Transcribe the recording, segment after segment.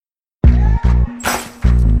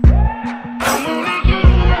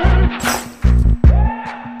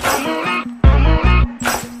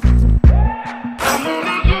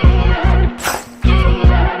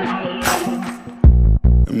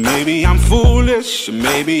foolish,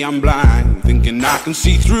 maybe I'm blind, thinking I can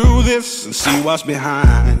see through this and see what's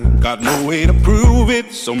behind. Got no way to prove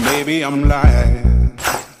it, so maybe I'm lying,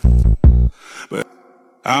 but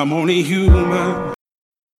I'm only human.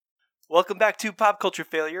 Welcome back to Pop Culture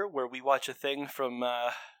Failure, where we watch a thing from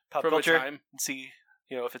pop culture and see,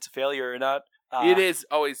 if it's a failure or not. It is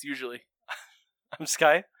always, usually. I'm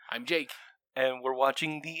Sky. I'm Jake. And we're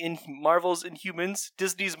watching the Marvel's Inhumans.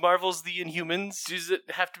 Disney's Marvel's The Inhumans. Does it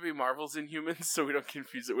have to be Marvel's Inhumans so we don't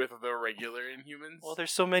confuse it with the regular Inhumans? Well,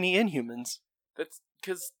 there's so many Inhumans. That's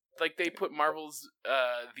because, they put Marvel's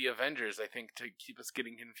The Avengers, I think, to keep us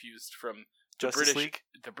getting confused from Justice League?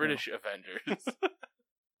 The British Avengers. We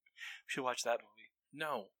should watch that movie.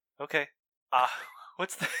 No. Okay.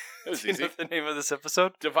 What's the name of this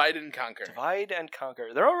episode? Divide and Conquer. Divide and Conquer.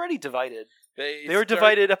 They're already divided. They were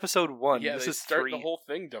divided episode 1. Yeah, this they is start 3. the whole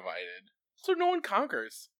thing divided. So no one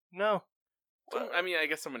conquers. No. Well, I mean, I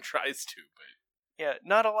guess someone tries to, but... Yeah,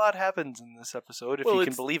 not a lot happens in this episode, if you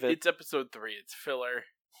can believe it. It's episode 3. It's filler.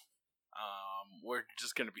 We're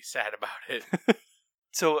just going to be sad about it.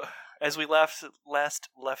 So, as we last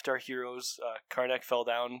left our heroes, Karnak fell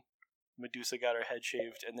down, Medusa got her head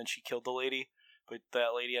shaved, and then she killed the lady. But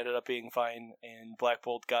that lady ended up being fine, and Black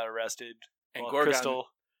Bolt got arrested. And while Gorgon Crystal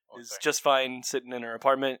is just fine, sitting in her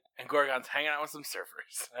apartment. And Gorgon's hanging out with some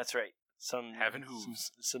surfers. That's right. Having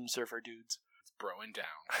hooves. Some surfer dudes. It's broing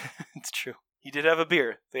down. It's true. He did have a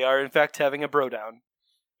beer. They are, in fact, having a bro down.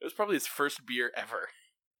 It was probably his first beer ever.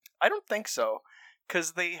 I don't think so,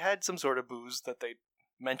 because they had some sort of booze that they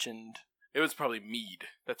mentioned. It was probably mead.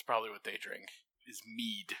 That's probably what they drink, is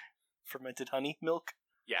mead. Fermented honey milk?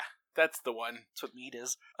 Yeah, that's the one. That's what mead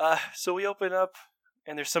is. So we open up,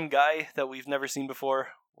 and there's some guy that we've never seen before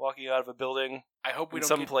walking out of a building. I hope we don't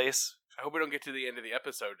get to the end of the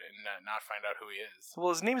episode and not find out who he is. Well,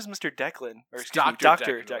 his name is Mr. Declan, or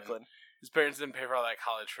Dr. Declan. His parents didn't pay for all that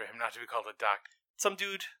college for him not to be called a doc. Some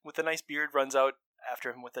dude with a nice beard runs out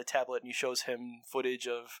after him with a tablet, and he shows him footage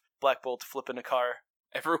of Black Bolt flipping a car.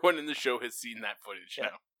 Everyone in the show has seen that footage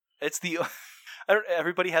now. It's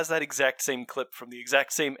everybody has that exact same clip from the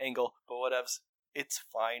exact same angle, but whatevs. It's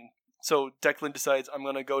fine. So Declan decides, I'm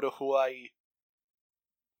going to go to Hawaii.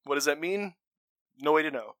 What does that mean? No way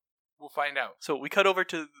to know. We'll find out. So we cut over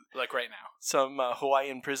to... right now. Some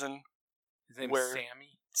Hawaiian prison. His name is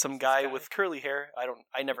Sammy? Some guy with curly hair.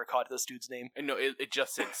 I never caught this dude's name. No, it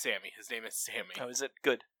just said Sammy. His name is Sammy. Oh, is it?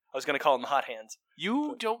 Good. I was going to call him Hot Hands.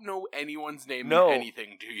 You don't know anyone's name in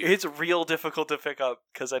anything, do you? It's real difficult to pick up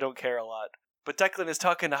because I don't care a lot. But Declan is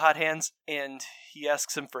talking to Hot Hands, and he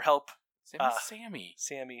asks him for help. Sammy.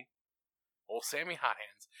 Sammy. Old Sammy Hot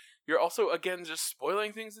Hands. You're also, again, just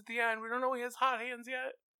spoiling things at the end. We don't know he has hot hands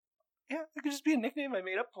yet. Yeah, it could just be a nickname I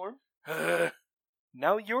made up for him.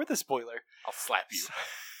 Now you're the spoiler. I'll slap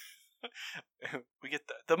you. We get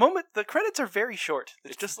the moment. The credits are very short.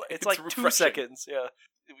 It's like refreshing. 2 seconds. Yeah,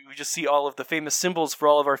 we just see all of the famous symbols for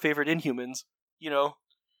all of our favorite Inhumans.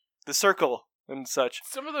 The circle and such.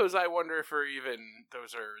 Some of those, I wonder if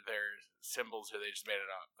those are their symbols or they just made it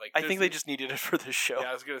up. I think they just needed it for this show.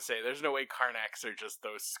 Yeah, I was gonna say there's no way Karnaks are just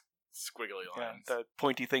those squiggly lines. Yeah, the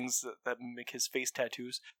pointy things that make his face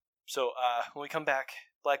tattoos. So when we come back,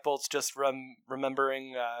 Black Bolt's just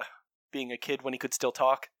remembering being a kid when he could still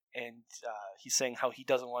talk. And he's saying how he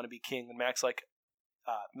doesn't want to be king, and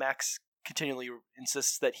Max continually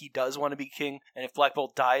insists that he does want to be king, and if Black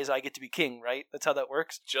Bolt dies, I get to be king, right? That's how that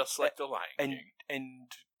works. Just like the Lion King.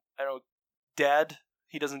 And I don't know, Dad,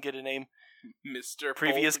 he doesn't get a name. Mr.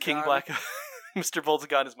 Previous Boltagon. King Black, Mr.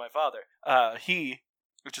 Boltagon is my father. He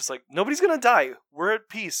was just like, nobody's gonna die. We're at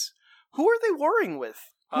peace. Who are they warring with?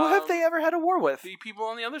 Who have they ever had a war with? The people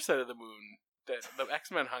on the other side of the moon that the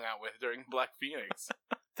X-Men hung out with during Black Phoenix.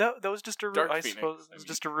 That was just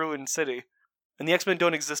just a ruined city, and the X-Men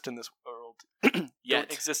don't exist in this world yet.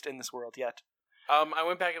 Don't exist in this world yet. I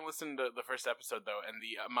went back and listened to the first episode though, and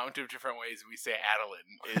the amount of different ways we say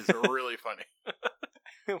Adeline is really funny.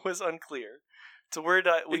 It was unclear. It's a word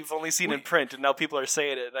we've only seen in print, and now people are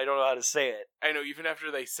saying it, and I don't know how to say it. I know, even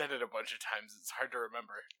after they said it a bunch of times, it's hard to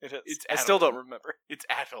remember. It is. I still don't remember. It's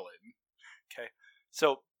Adeline. Okay,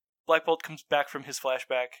 so Black Bolt comes back from his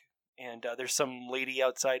flashback. And there's some lady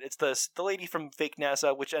outside. It's the lady from fake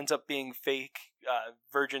NASA, which ends up being fake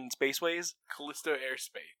Virgin Spaceways. Callisto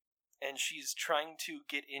Airspace. And she's trying to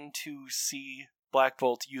get in to see Black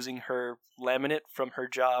Bolt using her laminate from her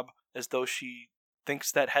job as though she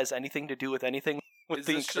thinks that has anything to do with anything with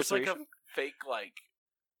the incarceration. Is this just like a fake,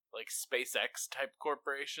 like SpaceX type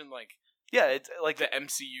corporation? Yeah, it's like the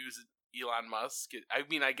MCU's Elon Musk. I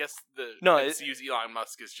mean, I guess the No, MCU's Elon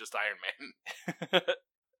Musk is just Iron Man.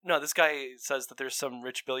 No, this guy says that there's some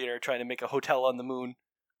rich billionaire trying to make a hotel on the moon,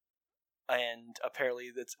 and apparently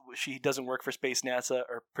she doesn't work for Space NASA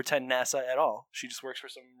or pretend NASA at all. She just works for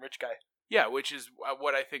some rich guy. Yeah, which is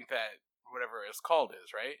what I think that whatever it's called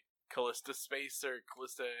is, right? Callista Space or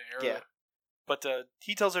Callista Aero? Yeah. But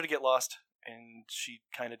he tells her to get lost, and she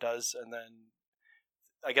kind of does, and then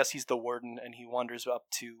I guess he's the warden, and he wanders up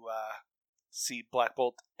to see Black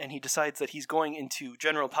Bolt, and he decides that he's going into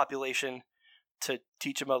general population to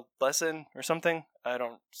teach him a lesson or something. I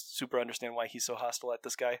don't super understand why he's so hostile at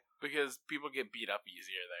this guy. Because people get beat up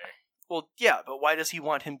easier there. Well, yeah, but why does he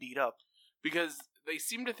want him beat up? Because they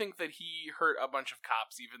seem to think that he hurt a bunch of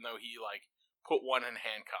cops, even though he, like, put one in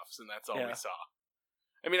handcuffs, and that's all we saw.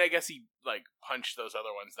 I mean, I guess he, like, punched those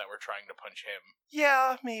other ones that were trying to punch him.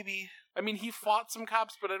 Yeah, maybe. I mean, he fought some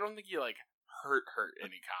cops, but I don't think he, like, hurt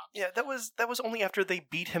any cops. Yeah, that was only after they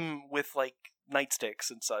beat him with, like, nightsticks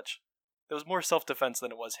and such. It was more self-defense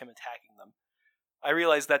than it was him attacking them. I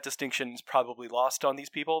realize that distinction is probably lost on these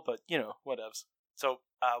people, but, whatevs. So,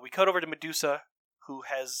 we cut over to Medusa, who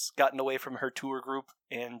has gotten away from her tour group,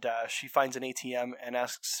 and she finds an ATM and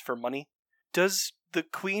asks for money. Does the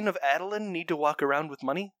Queen of Adeline need to walk around with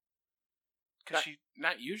money?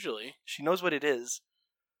 Not usually. She knows what it is.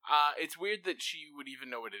 It's weird that she would even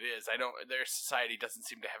know what it is. Their society doesn't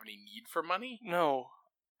seem to have any need for money. No.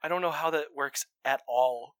 I don't know how that works at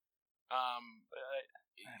all.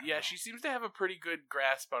 Yeah, she seems to have a pretty good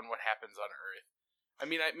grasp on what happens on Earth. I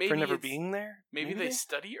mean, maybe for never being there? Maybe they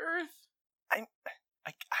study Earth? I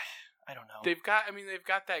don't know. They've got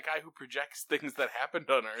that guy who projects things that happened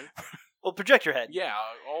on Earth. Well, project your head. Yeah,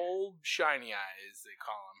 old shiny eyes, they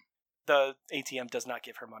call him. The ATM does not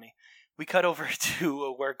give her money. We cut over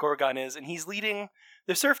to where Gorgon is, and he's leading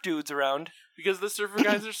the surf dudes around. Because the surfer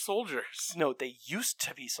guys are soldiers. No, they used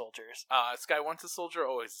to be soldiers. This guy once a soldier,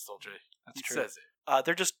 always a soldier. That's true. Says it.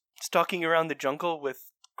 They're just stalking around the jungle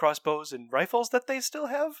with crossbows and rifles that they still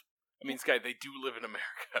have. I mean, Sky, they do live in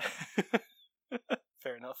America.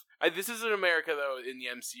 Fair enough. This is in America, though, in the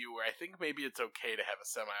MCU, where I think maybe it's okay to have a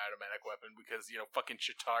semi-automatic weapon because, fucking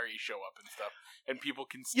Chitauri show up and stuff, and people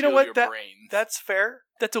can steal your brains. That's fair.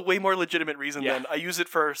 That's a way more legitimate reason than I use it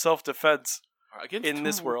for self-defense in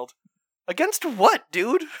this world. Against what,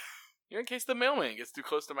 dude? In case the mailman gets too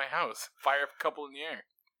close to my house. Fire a couple in the air.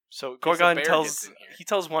 So Gorgon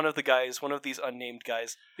tells one of the guys, one of these unnamed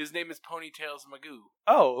guys. His name is Ponytails Magoo.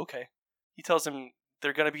 Oh, okay. He tells him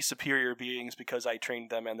they're going to be superior beings because I trained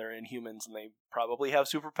them and they're inhumans and they probably have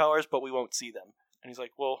superpowers, but we won't see them. And he's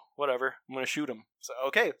like, well, whatever. I'm going to shoot him. So,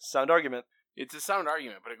 okay, sound argument. It's a sound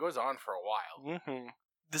argument, but it goes on for a while. Mm-hmm.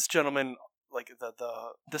 This gentleman, like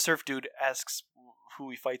the surf dude, asks who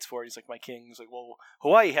he fights for. He's like, my king. He's like, well,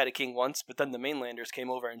 Hawaii had a king once, but then the mainlanders came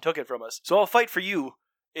over and took it from us. So I'll fight for you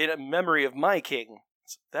in memory of my king.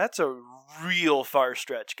 So that's a real far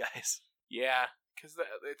stretch, guys. Yeah. Because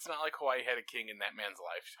it's not like Hawaii had a king in that man's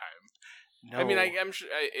lifetime. No. I mean, I'm sure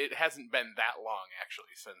it hasn't been that long,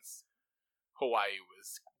 actually, since Hawaii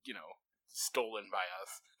was, stolen by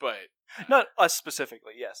us. But not us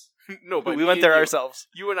specifically, yes. No, but we went there ourselves.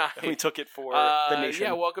 You and I. And we took it for the nation.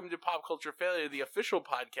 Yeah, welcome to Pop Culture Failure, the official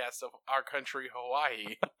podcast of our country,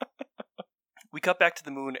 Hawaii. We cut back to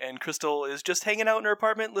the moon, and Crystal is just hanging out in her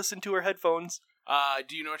apartment, listening to her headphones.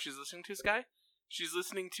 Do you know what she's listening to, Sky? She's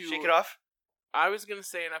listening to... Shake It Off? I was going to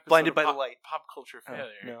say an episode Blinded by the Light. Pop Culture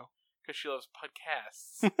Failure. No. Because she loves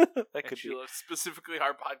podcasts. That could she be. loves specifically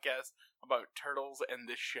our podcast about turtles and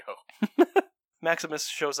this show. Maximus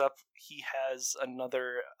shows up. He has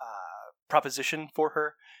another proposition for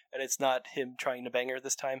her, and it's not him trying to bang her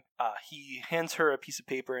this time. He hands her a piece of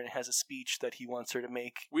paper and it has a speech that he wants her to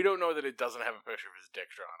make. We don't know that it doesn't have a picture of his dick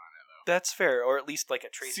drawn on it, though. That's fair, or at least like a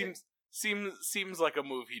tracing. Seems like a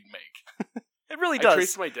move he'd make. It really does. I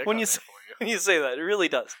traced my dick when you say that. It really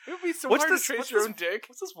does. It would be so hard to trace your own dick.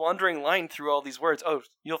 What's this wandering line through all these words? Oh,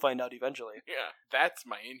 you'll find out eventually. Yeah, that's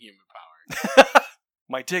my inhuman power.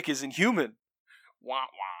 My dick is inhuman. Wah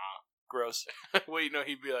wah. Gross. Wait, no,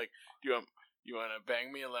 he'd be like, you want to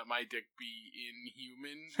bang me and let my dick be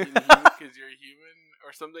inhuman because you're human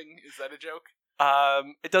or something? Is that a joke?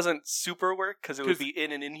 It doesn't super work because it would be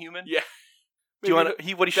in an inhuman. Yeah. Do you want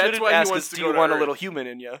to? What he should ask is, do you want a little human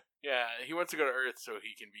in you? Yeah, he wants to go to Earth so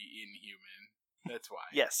he can be inhuman. That's why.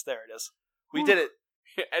 Yes, there it is. We did it.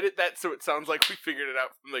 Edit that so it sounds like we figured it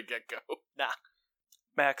out from the get-go. Nah.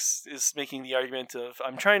 Max is making the argument of,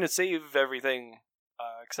 I'm trying to save everything,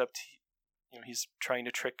 except he's trying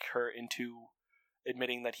to trick her into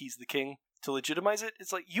admitting that he's the king to legitimize it.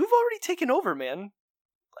 It's like, you've already taken over, man.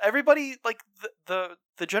 Everybody, like the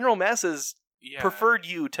general masses preferred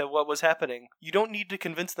you to what was happening. You don't need to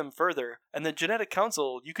convince them further. And the Genetic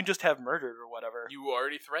Council, you can just have murdered or whatever. You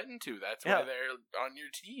already threatened to. That's why they're on your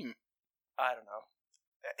team. I don't know.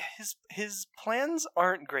 His plans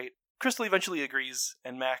aren't great. Crystal eventually agrees,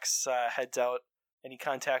 and Max heads out, and he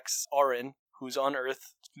contacts Auran, who's on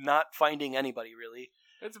Earth, not finding anybody, really.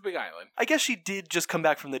 It's a big island. I guess she did just come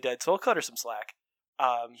back from the dead, so I'll cut her some slack.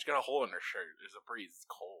 She's got a hole in her shirt. There's a breeze. It's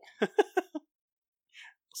cold.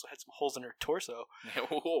 Also had some holes in her torso.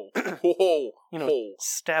 Whoa.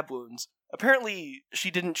 Stab wounds. Apparently, she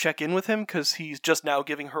didn't check in with him because he's just now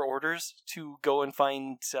giving her orders to go and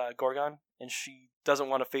find Gorgon, and she doesn't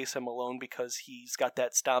want to face him alone because he's got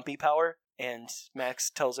that stompy power. And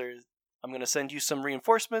Max tells her, I'm going to send you some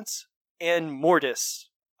reinforcements and Mortis.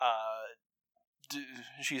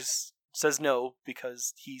 She says no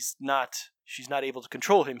because she's not able to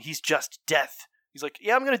control him. He's just death. He's like,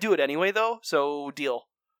 yeah, I'm going to do it anyway, though, so deal.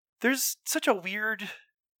 There's such a weird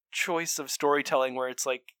choice of storytelling where it's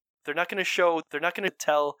like, they're not going to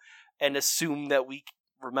tell and assume that we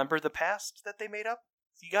remember the past that they made up.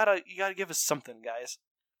 You gotta give us something, guys.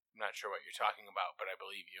 I'm not sure what you're talking about, but I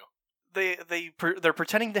believe you. They're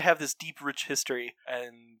pretending to have this deep, rich history,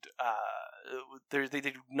 and they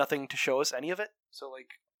do nothing to show us any of it. So,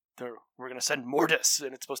 like, we're going to send Mortis,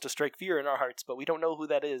 and it's supposed to strike fear in our hearts, but we don't know who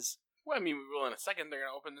that is. Well, I mean, we will in a second. They're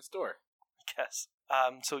going to open this door. I guess.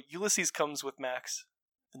 So Ulysses comes with Max,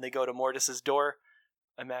 and they go to Mortis's door,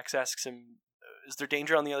 and Max asks him, is there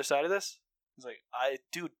danger on the other side of this? He's like, I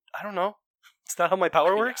don't know. It's not how my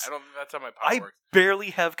power works. I don't think that's how my power works. I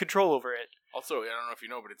barely have control over it. Also, I don't know if you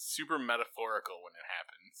know, but it's super metaphorical when it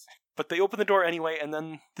happens. But they open the door anyway, and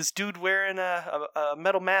then this dude wearing a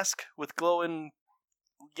metal mask with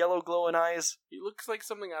yellow glowing eyes. He looks like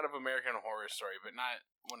something out of American Horror Story, but not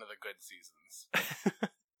one of the good seasons.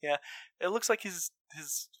 Yeah, it looks like his...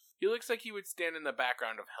 He looks like he would stand in the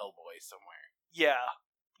background of Hellboy somewhere. Yeah,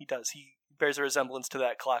 he does. He bears a resemblance to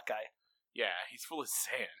that clock guy. Yeah, he's full of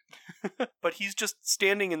sand. But he's just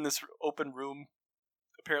standing in this open room.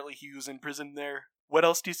 Apparently he was in prison there. What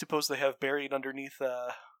else do you suppose they have buried underneath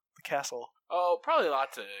the castle? Oh, probably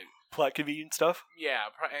lots of... Plot convenient stuff? Yeah,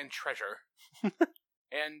 and treasure.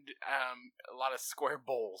 And a lot of square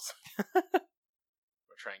bowls.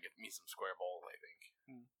 We'll try and get me some square bowls, I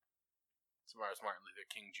think. Tomorrow's Martin Luther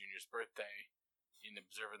King Jr.'s birthday. In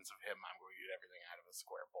observance of him, I'm going to get everything out of a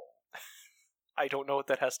square bowl. I don't know what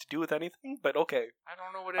that has to do with anything, but okay. I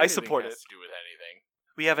don't know what anything has to do with anything.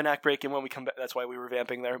 We have an act break, and when we come back, that's why we were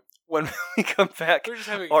vamping there. When we come back, we're just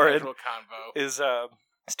having a casual convo. Is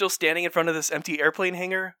still standing in front of this empty airplane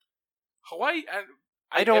hangar. Hawaii.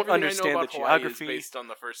 I don't understand the Hawaii geography. Is based on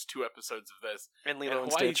the first 2 episodes of this, and Lilo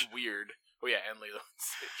and Hawaii's Stitch. Weird. Oh yeah, and Lilo and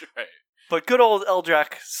Stitch, right? But good old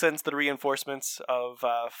Eldrak sends the reinforcements of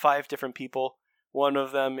 5 different people. One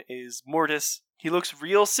of them is Mortis. He looks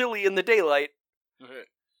real silly in the daylight.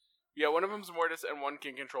 Yeah, one of them's Mortis and one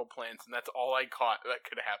can control plants, and that's all I caught that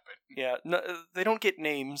could happen. Yeah, no, they don't get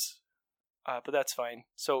names, but that's fine.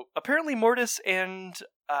 So apparently Mortis and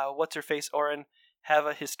what's-her-face, Auran, have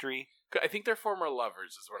a history. I think they're former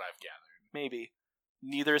lovers, is what I've gathered. Maybe.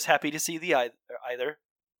 Neither is happy to see the either.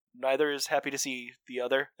 Neither is happy to see the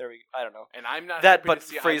other. I don't know. And I'm not that, happy but to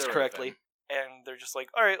see phrased either correctly. Of them. And they're just like,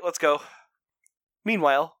 all right, let's go.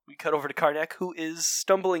 Meanwhile, we cut over to Karnak, who is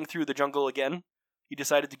stumbling through the jungle again. He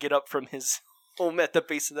decided to get up from his home at the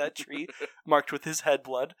base of that tree, marked with his head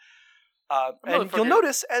blood. And you'll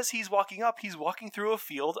notice, as he's walking up, he's walking through a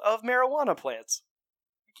field of marijuana plants.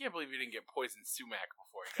 I can't believe you didn't get poisoned sumac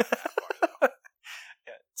before you got that far, though.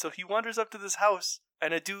 Yeah. So he wanders up to this house,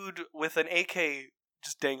 and a dude with an AK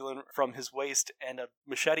just dangling from his waist and a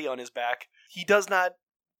machete on his back. He does not,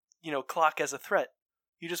 clock as a threat.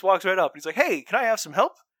 He just walks right up. He's like, hey, can I have some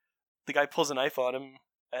help? The guy pulls a knife on him,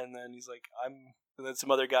 and then he's like, And then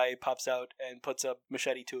some other guy pops out and puts a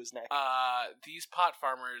machete to his neck. These pot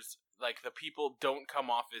farmers, like, the people don't come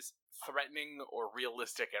off as threatening or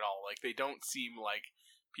realistic at all. Like, they don't seem like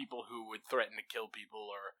people who would threaten to kill people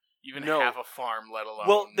or even have a farm, let alone...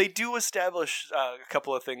 Well, they do establish a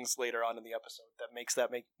couple of things later on in the episode that makes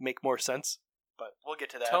that make more sense. But we'll get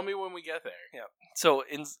to that. Tell me when we get there. Yeah. So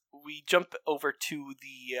we jump over to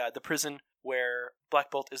the prison where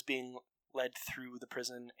Black Bolt is being led through the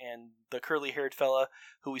prison, and the curly-haired fella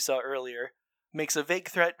who we saw earlier makes a vague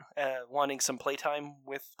threat, wanting some playtime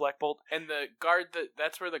with Black Bolt. And the guard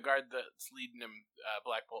that's where the guard that's leading him,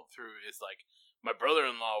 Black Bolt, through is like, my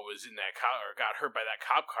brother-in-law was in that car, or got hurt by that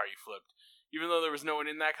cop car you flipped. Even though there was no one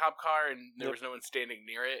in that cop car and there was no one standing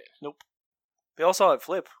near it. Nope. They all saw it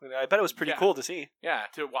flip. I bet it was pretty Yeah. cool to see. Yeah,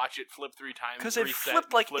 to watch it flip 3 times. 'Cause it reset,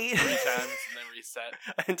 flipped like flip 8 3 times, and then reset.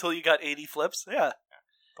 Until you got 80 flips. Yeah.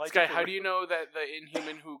 Sky, how do you know that the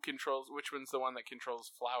Inhuman who controls... Which one's the one that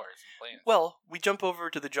controls flowers and plants? Well, we jump over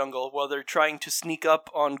to the jungle while they're trying to sneak up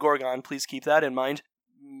on Gorgon. Please keep that in mind.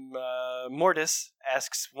 Mortis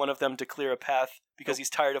asks one of them to clear a path because he's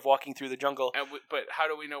tired of walking through the jungle. But how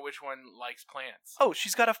do we know which one likes plants? Oh,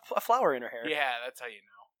 she's got a flower in her hair. Yeah, that's how you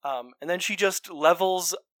know. And then she just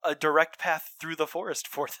levels a direct path through the forest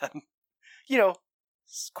for them. You know,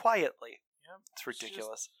 quietly. Yeah, it's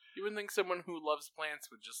ridiculous. You wouldn't think someone who loves plants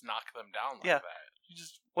would just knock them down like that.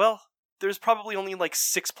 Well, there's probably only like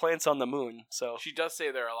 6 plants on the moon, so... She does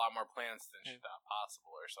say there are a lot more plants than she thought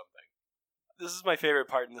possible or something. This is my favorite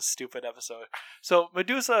part in this stupid episode. So,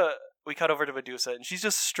 Medusa, we cut over to Medusa, and she's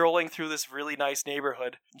just strolling through this really nice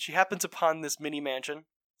neighborhood. And she happens upon this mini mansion.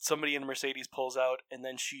 Somebody in a Mercedes pulls out, and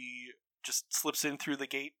then she just slips in through the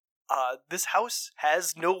gate. This house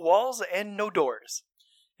has no walls and no doors.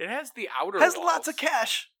 It has the outer has walls. Lots of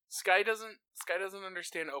cash. Sky doesn't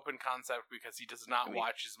understand open concept because he does not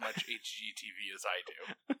watch as much HGTV as I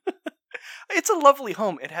do. It's a lovely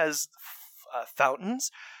home. It has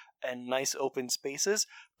fountains and nice open spaces,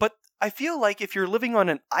 but I feel like if you're living on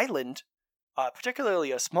an island,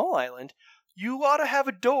 particularly a small island, you ought to have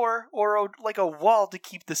a door or a wall to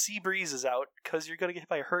keep the sea breezes out, because you're going to get hit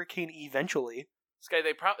by a hurricane eventually. Sky,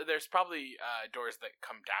 there's probably doors that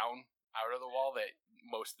come down out of the wall that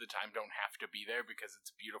most of the time don't have to be there because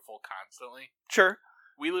it's beautiful constantly. Sure.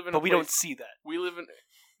 We live in but we don't see that. We live in...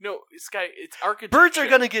 No, Sky, it's architecture. Birds are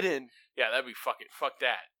going to get in. Yeah, that'd be fuck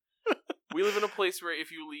that. We live in a place where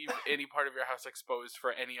if you leave any part of your house exposed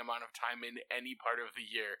for any amount of time in any part of the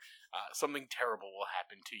year, something terrible will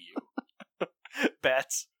happen to you.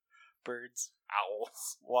 Bats, birds,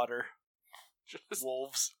 owls, water,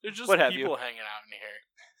 wolves. There's just what people hanging out in here.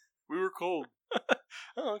 We were cold.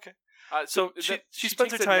 Oh, okay. So she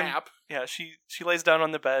spends her time. Nap. Yeah, she lays down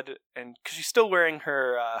on the bed, and because she's still wearing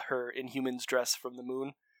her Inhumans dress from the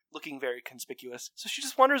moon, looking very conspicuous. So she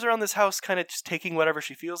just wanders around this house, kind of just taking whatever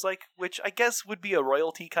she feels like, which I guess would be a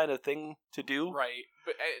royalty kind of thing to do. Right,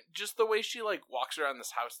 but just the way she walks around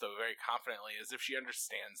this house, though, very confidently, as if she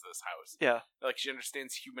understands this house. Yeah, like she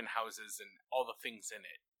understands human houses and all the things in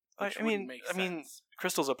it. I mean,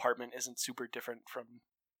 Crystal's apartment isn't super different from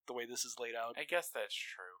the way this is laid out. I guess that's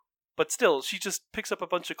true. But still, she just picks up a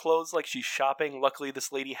bunch of clothes like she's shopping. Luckily,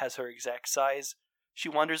 this lady has her exact size. She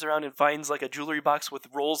wanders around and finds a jewelry box with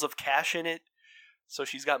rolls of cash in it. So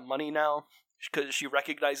she's got money now because she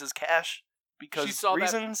recognizes cash because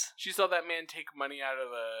reasons. She saw that man take money out of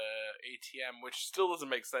the ATM, which still doesn't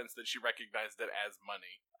make sense that she recognized it as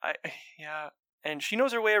money. Yeah, and she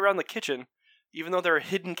knows her way around the kitchen, even though there are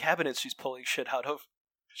hidden cabinets she's pulling shit out of.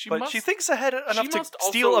 She thinks ahead enough to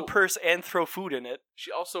steal a purse and throw food in it.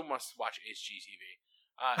 She also must watch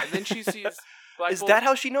HGTV. And then she sees Black Is that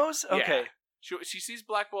how she knows? Okay. Yeah. She sees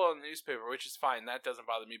Black Bowl in the newspaper, which is fine. That doesn't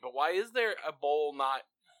bother me. But why is there a bowl not...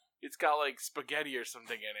 It's got spaghetti or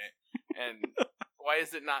something in it. And why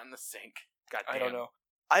is it not in the sink? God damn. I don't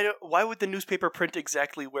know. Why would the newspaper print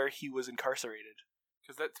exactly where he was incarcerated?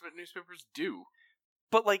 Because that's what newspapers do.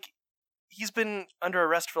 But, he's been under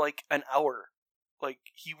arrest for, an hour.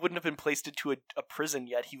 He wouldn't have been placed into a prison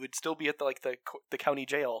yet. He would still be at the county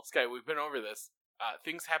jail. Sky, we've been over this.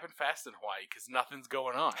 Things happen fast in Hawaii because nothing's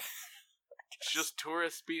going on. It's just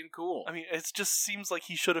tourists being cool. I mean, it just seems like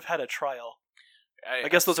he should have had a trial. I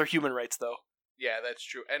guess those are human rights, though. Yeah, that's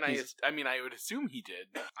true. And I would assume he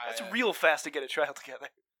did. It's real fast to get a trial together.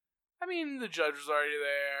 I mean, the judge was already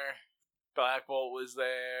there. Black Bolt was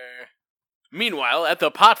there. Meanwhile, at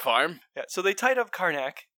the pot farm... Yeah, so they tied up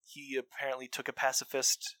Karnak. He apparently took a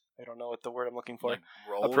pacifist, I don't know what the word I'm looking for,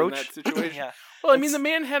 approach in that situation. Yeah. Well, I mean, the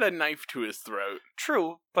man had a knife to his throat.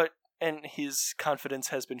 True, and his confidence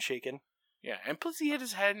has been shaken. Yeah, and plus he hit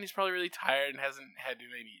his head and he's probably really tired and hasn't had to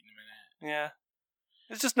eat in a minute. Yeah.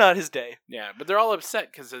 It's just not his day. Yeah, but they're all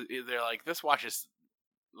upset because they're like, this watch is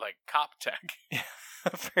cop tech. Yeah.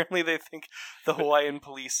 Apparently they think the Hawaiian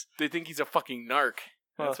police... They think he's a fucking narc.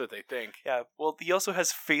 That's what they think. Yeah, well, he also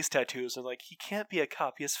has face tattoos. They're he can't be a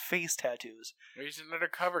cop. He has face tattoos. Or he's an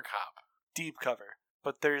undercover cop. Deep cover.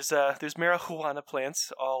 But there's marijuana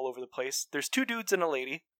plants all over the place. There's 2 dudes and a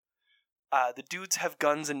lady. The dudes have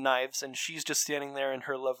guns and knives, and she's just standing there in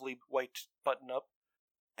her lovely white button-up.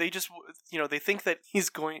 They just, they think that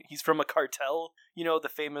he's from a cartel.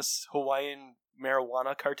 The famous Hawaiian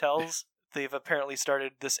marijuana cartels. They've apparently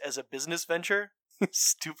started this as a business venture.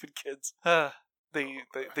 Stupid kids.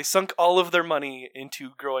 They sunk all of their money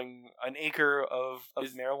into growing an acre of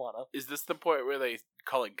marijuana. Is this the point where they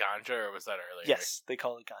call it ganja, or was that earlier? Yes, they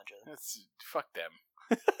call it ganja. Fuck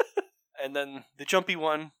them. And then the jumpy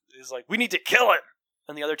one is like, we need to kill him!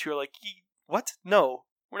 And the other two are like, what? No.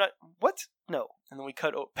 We're not... What? No. And then we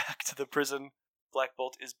cut back to the prison. Black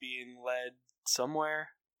Bolt is being led somewhere.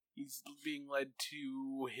 He's being led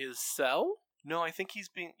to his cell? No, I think he's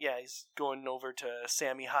going over to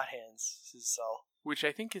Sammy Hot Hands' his cell. Which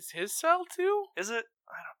I think is his cell, too? Is it?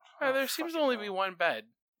 I don't know. There seems to only be one bed.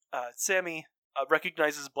 Sammy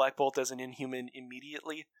recognizes Black Bolt as an Inhuman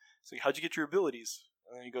immediately. So, how'd you get your abilities?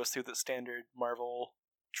 And then he goes through the standard Marvel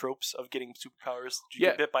tropes of getting superpowers. Did you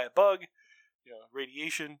get bit by a bug?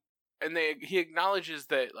 Radiation. And he acknowledges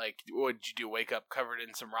that, like, what did you do, wake up covered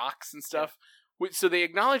in some rocks and stuff? Yeah. So they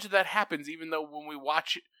acknowledge that happens, even though when we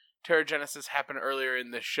watch Terrigenesis happen earlier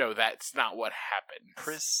in the show, that's not what happens.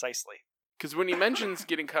 Precisely. Because when he mentions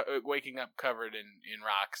waking up covered in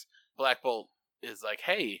rocks, Black Bolt is like,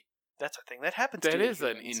 hey... That's a thing that happens to Inhumans. That is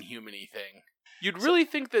an Inhuman-y thing. You'd really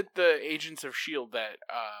think that the agents of S.H.I.E.L.D. that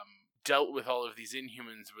dealt with all of these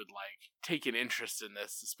Inhumans would, like, take an interest in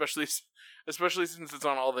this, especially since it's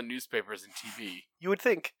on all the newspapers and TV. You would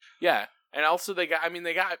think. Yeah. And also they got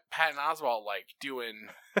Patton Oswalt, like, doing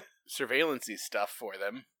surveillance-y stuff for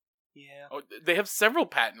them. Yeah. Oh, they have several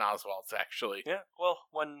Patton Oswalts, actually. Yeah, well,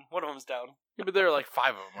 one of them's down. Yeah, but there are, like, 5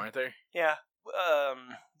 of them, aren't there? Yeah.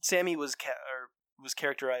 Sammy was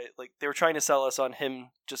characterized, like, they were trying to sell us on him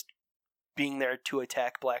just being there to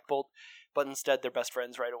attack Black Bolt, but instead they're best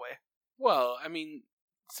friends right away. Well, I mean,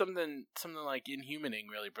 something like Inhumaning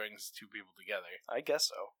really brings two people together. I guess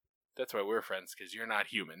so. That's why we're friends, because you're not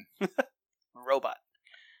human. Robot.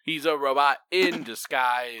 He's a robot in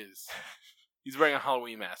disguise. He's wearing a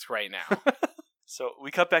Halloween mask right now. So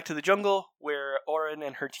we cut back to the jungle, where Auron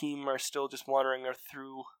and her team are still just wandering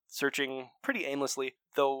through, searching pretty aimlessly,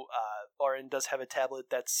 though Auron does have a tablet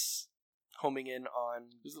that's homing in on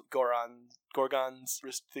Gorgon's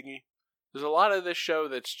wrist thingy. There's a lot of this show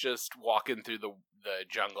that's just walking through the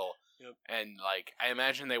jungle. Yep. And, like, I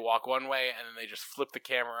imagine they walk one way, and then they just flip the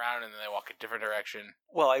camera around, and then they walk a different direction.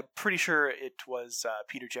 Well, I'm pretty sure it was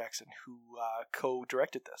Peter Jackson who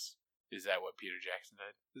co-directed this. Is that what Peter Jackson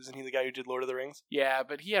did? Isn't he the guy who did Lord of the Rings? Yeah,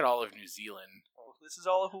 but he had all of New Zealand. Oh, this is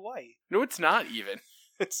all of Hawaii. No, it's not even.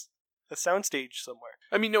 It's a soundstage somewhere.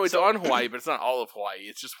 I mean, no, it's on Hawaii, but it's not all of Hawaii.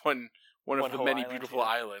 It's just one of the many beautiful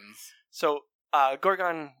islands. So,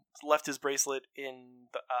 Gorgon left his bracelet in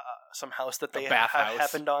some house that they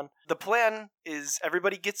happened on. The plan is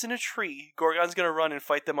everybody gets in a tree. Gorgon's going to run and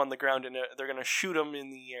fight them on the ground, and they're going to shoot them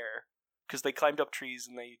in the air because they climbed up trees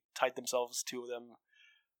and they tied themselves to them.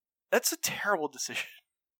 That's a terrible decision.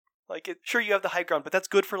 Like, sure, you have the high ground, but that's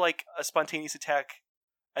good for, like, a spontaneous attack,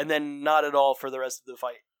 and then not at all for the rest of the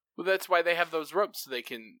fight. Well, that's why they have those ropes, so they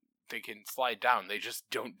can slide down. They just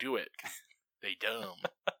don't do it. They dumb.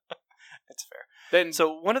 That's fair. Then,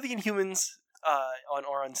 so one of the Inhumans on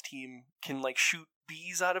Auron's team can, like, shoot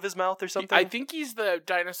bees out of his mouth or something? I think he's the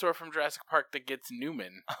dinosaur from Jurassic Park that gets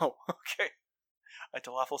Newman. Oh, okay. A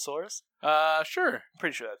Dilophosaurus? Sure. I'm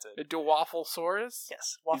pretty sure that's it. A Dilophosaurus?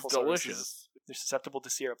 Yes. He's delicious. They're susceptible to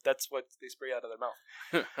syrup. That's what they spray out of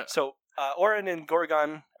their mouth. So, Auron and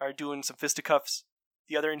Gorgon are doing some fisticuffs.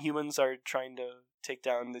 The other Inhumans are trying to take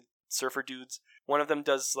down the surfer dudes. One of them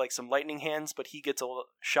does, like, some lightning hands, but he gets a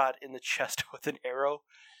shot in the chest with an arrow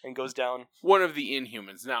and goes down. One of the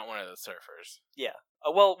Inhumans, not one of the surfers. Yeah.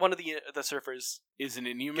 Well, one of the surfers is an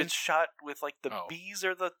Inhuman. Gets shot with, like, the bees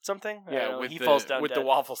or the something. Yeah, he falls down with dead. the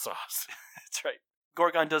waffle sauce. That's right.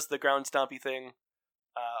 Gorgon does the ground stompy thing.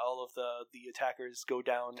 All of the attackers go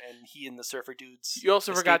down, and he and the surfer dudes. You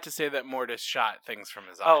also forgot to say that Mortis shot things from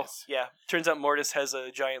his eyes. Oh, yeah. Turns out Mortis has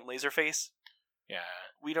a giant laser face. Yeah.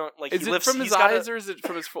 We don't, like, is it from his eyes or is it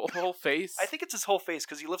from his whole face? I think it's his whole face,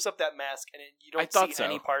 because he lifts up that mask, and you don't see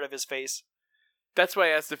any part of his face. That's why I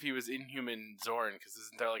asked if he was Inhuman Zorn, because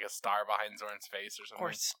isn't there, like, a star behind Zorn's face or something?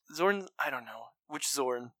 Or Zorn, I don't know. Which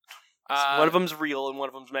Zorn? One of them's real, and one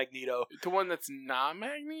of them's Magneto. The one that's not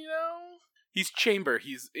Magneto? He's Chamber.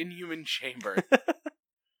 He's Inhuman Chamber.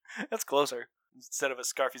 That's closer. Instead of a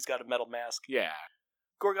scarf, he's got a metal mask. Yeah.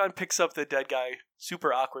 Gorgon picks up the dead guy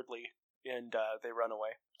super awkwardly, and they run away.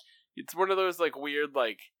 It's one of those, like, weird,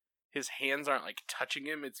 like, his hands aren't, like, touching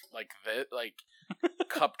him. It's, like,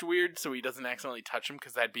 cupped weird, so he doesn't accidentally touch him,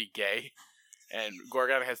 because that'd be gay. And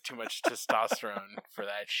Gorgon has too much testosterone for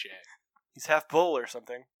that shit. He's half bull or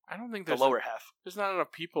something. I don't think there's the lower half. There's not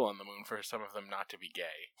enough people on the moon for some of them not to be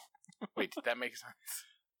gay. Wait, did that make sense?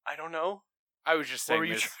 I don't know. I was just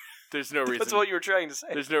saying there's no reason. That's what you were trying to say.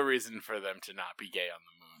 There's no reason for them to not be gay on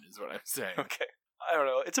the moon, is what I'm saying. Okay. I don't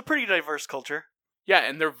know. It's a pretty diverse culture. Yeah,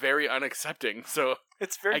 and they're very unaccepting, so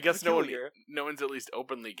It's very I guess peculiar. no one's at least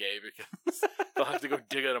openly gay because they'll have to go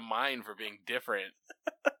dig out a mine for being different.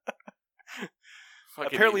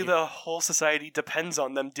 Apparently the whole society depends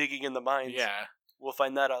on them digging in the mines. Yeah. We'll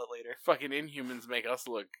find that out later. Fucking Inhumans make us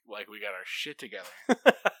look like we got our shit together.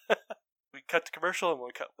 We cut to commercial and we'll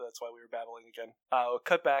cut. That's why we were babbling again. We'll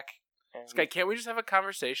cut back. And Sky, can't we just have a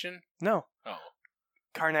conversation? No. Oh.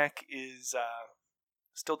 Karnak is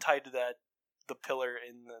still tied to the pillar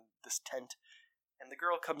in this tent. And the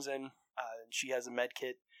girl comes in, and she has a med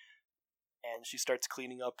kit, and she starts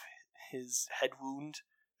cleaning up his head wound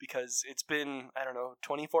because it's been,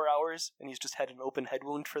 24 hours, and he's just had an open head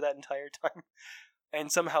wound for that entire time.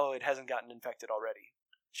 And somehow it hasn't gotten infected already.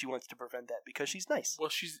 She wants to prevent that because she's nice.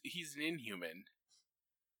 Well, he's an Inhuman.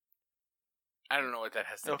 I don't know what that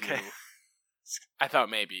has to do. I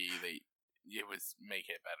thought maybe it was make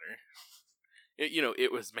it better.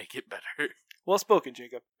 It was make it better. Well spoken,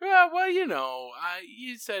 Jacob. Yeah, well,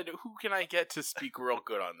 you said, who can I get to speak real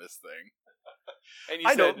good on this thing? And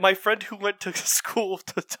I know, my friend who went to school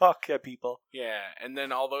to talk at people. Yeah, and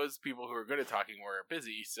then all those people who are good at talking were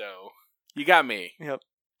busy, so you got me. Yep.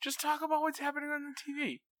 Just talk about what's happening on the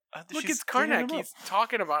TV. Look, She's it's Karnak. He's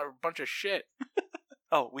talking about a bunch of shit.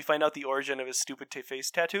 Oh, we find out the origin of his stupid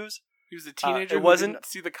face tattoos. He was a teenager who didn't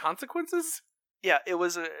see the consequences? Yeah, it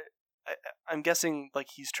was I'm guessing,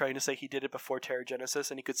 he's trying to say he did it before Terrigenesis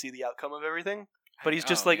and he could see the outcome of everything. But he's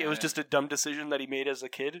just it was just a dumb decision that he made as a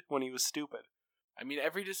kid when he was stupid. I mean,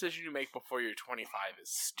 every decision you make before you're 25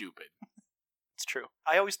 is stupid. It's true.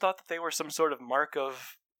 I always thought that they were some sort of mark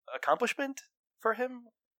of accomplishment for him.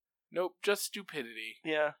 Nope, just stupidity.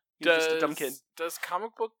 Yeah, he's just a dumb kid. Does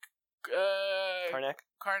comic book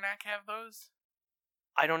Karnak have those?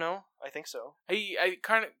 I don't know. I think so.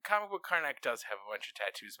 Comic book Karnak does have a bunch of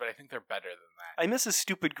tattoos, but I think they're better than that. I miss his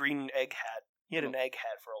stupid green egg hat. He had an egg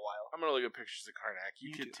hat for a while. I'm going to look at pictures of Karnak.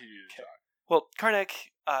 You continue to talk. Well, Karnak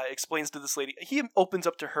explains to this lady. He opens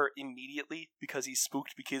up to her immediately because he's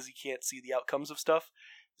spooked because he can't see the outcomes of stuff.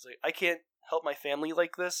 He's like, I can't help my family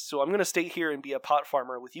like this, so I'm going to stay here and be a pot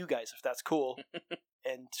farmer with you guys if that's cool.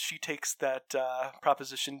 And she takes that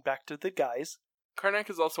proposition back to the guys. Karnak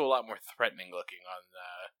is also a lot more threatening looking on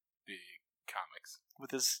the comics.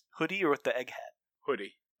 With his hoodie or with the egg hat?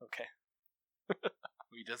 Hoodie. Okay.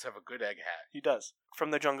 He does have a good egg hat. He does.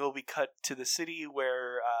 From the jungle, we cut to the city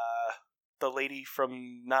where the lady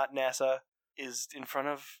from not NASA is in front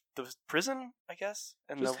of the prison, I guess.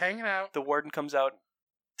 And just hanging out. The warden comes out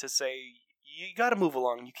to say, you gotta move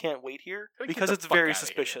along. You can't wait here. Because it's very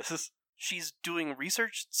suspicious. She's doing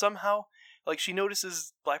research somehow. She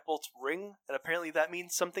notices Black Bolt's ring, and apparently that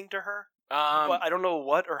means something to her. But I don't know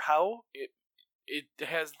what or how. It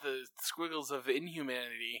has the squiggles of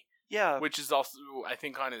inhumanity. Yeah. Which is also, I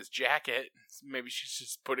think, on his jacket. Maybe she's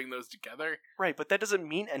just putting those together. Right, but that doesn't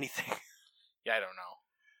mean anything. Yeah, I don't know.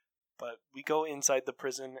 But we go inside the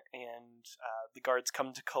prison, and the guards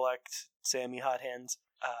come to collect Sammy Hot Hands.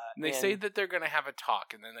 And they say that they're going to have a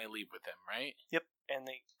talk, and then they leave with him, right? Yep, and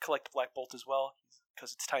they collect Black Bolt as well,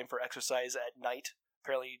 because it's time for exercise at night.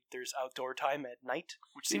 Apparently there's outdoor time at night,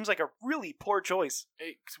 which seems like a really poor choice.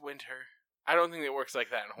 It's winter. I don't think it works like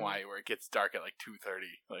that in Hawaii, where it gets dark at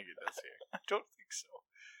 2:30, like it does here. I don't think so,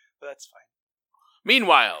 but that's fine.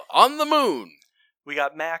 Meanwhile, on the moon, we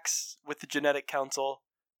got Max with the Genetic Council,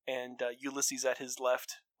 and Ulysses at his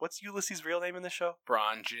left. What's Ulysses' real name in this show?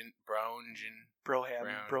 Broham.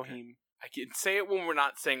 I can say it when we're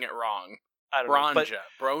not saying it wrong. I don't know.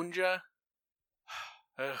 Bronja.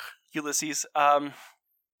 Ulysses.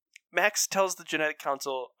 Max tells the Genetic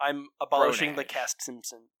Council, I'm abolishing the caste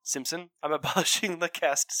Simpson. I'm abolishing the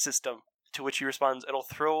caste system. To which he responds, it'll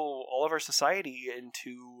throw all of our society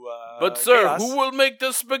into But sir, chaos. who will make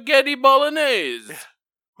the spaghetti bolognese?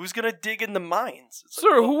 Who's gonna dig in the mines?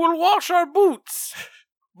 Sir, who will wash our boots?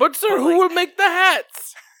 But sir, who will make the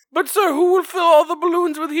hats? But sir, who will fill all the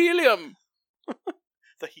balloons with helium?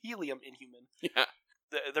 The helium Inhuman. Yeah.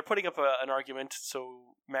 They're putting up an argument,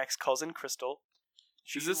 so Max calls in Crystal.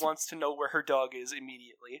 She wants to know where her dog is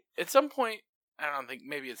immediately. At some point, I don't think,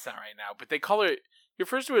 maybe it's not right now, but they call her, he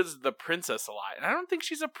refers to her as the princess a lot, and I don't think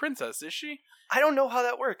she's a princess, is she? I don't know how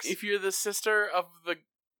that works. If you're the sister of the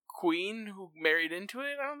queen who married into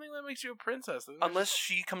it, I don't think that makes you a princess. Unless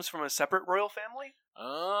she comes from a separate royal family?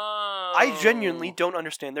 Oh. I genuinely don't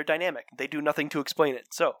understand their dynamic. They do nothing to explain it,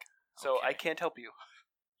 so Okay. I can't help you.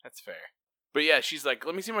 That's fair. But yeah, she's like,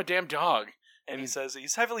 let me see my damn dog. And he says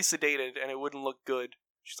he's heavily sedated and it wouldn't look good.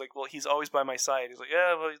 She's like, well, he's always by my side. He's like,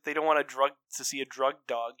 yeah, well, they don't want to see a drug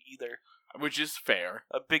dog either. Which is fair.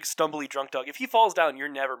 A big, stumbly drunk dog. If he falls down, you're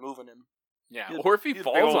never moving him. Yeah, or if he he's a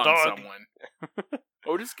big falls old on dog. someone.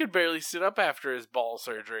 Otis could barely sit up after his ball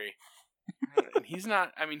surgery. And he's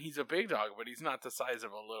not, I mean, he's a big dog, but he's not the size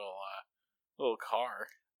of a little car.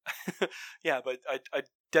 Yeah, but a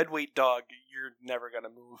deadweight dog, you're never going to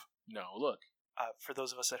move. No, look. For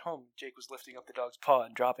those of us at home, Jake was lifting up the dog's paw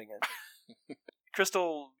and dropping it.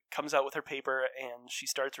 Crystal comes out with her paper and she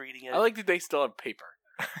starts reading it. I like that they still have paper.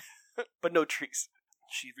 But no trees.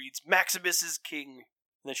 She reads, Maximus is king.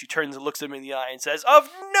 And then she turns and looks him in the eye and says, of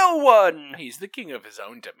no one! He's the king of his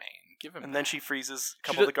own domain. Give him And that. then she freezes a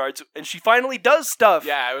couple of the guards, and she finally does stuff!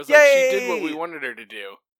 Yeah, I was Yay! like, she did what we wanted her to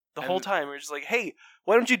do. The whole time, we're just like, hey,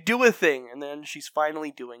 why don't you do a thing? And then she's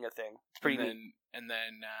finally doing a thing. It's pretty neat. And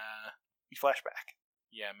then, You flashback.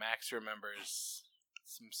 yeah, Max remembers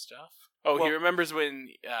some stuff. Oh, Well- he remembers when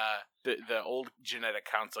the old genetic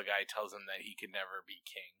council guy tells him that he could never be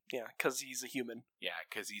king. Yeah, because he's a human. Yeah,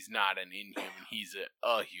 because he's not an inhuman, he's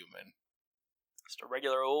a human. Just a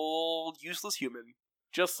regular old useless human.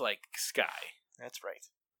 Just like Sky. That's right.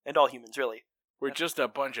 And all humans, really. We're just a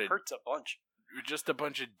bunch of Hurts a bunch. we're just a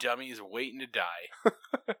bunch of dummies waiting to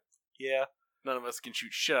die. Yeah. None of us can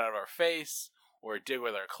shoot shit out of our face, or dig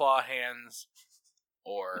with our claw hands,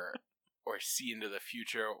 or see into the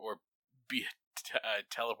future, or be a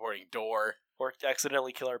teleporting door. Or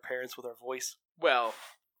accidentally kill our parents with our voice. Well,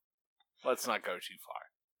 let's not go too far.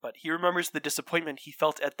 But he remembers the disappointment he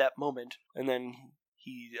felt at that moment, and then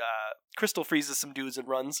Crystal freezes some dudes and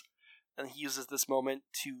runs, and he uses this moment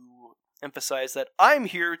to emphasize that I'm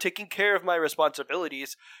here taking care of my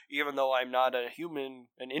responsibilities, even though I'm not an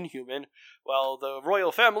inhuman, while the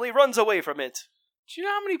royal family runs away from it. Do you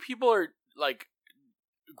know how many people are, like,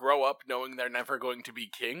 grow up knowing they're never going to be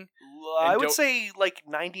king? I would say, like,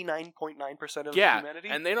 99.9% of humanity.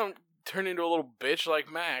 And they don't turn into a little bitch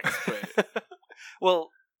like Max, but Well,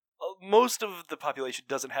 most of the population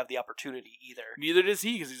doesn't have the opportunity either. neither does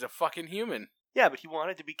he, because he's a fucking human. Yeah, but he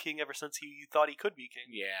wanted to be king ever since he thought he could be king.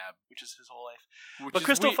 Yeah. Which is his whole life. Which But is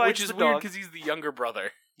Crystal finds which is the weird dog. because he's the younger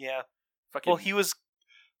brother. Yeah. Fucking, Well, he was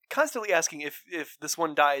constantly asking if this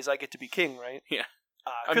one dies, I get to be king, right? Yeah.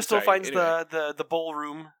 Crystal sorry, finds anyway. the bowl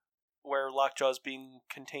room where Lockjaw's being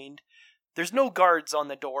contained. There's no guards on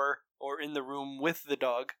the door or in the room with the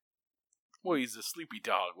dog. Well, he's a sleepy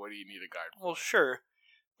dog. What do you need a guard for? Well, sure.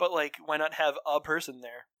 But, like, why not have a person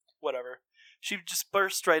there? Whatever. She just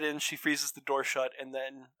bursts right in, she freezes the door shut, and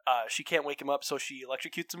then she can't wake him up, so she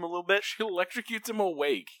electrocutes him a little bit. She electrocutes him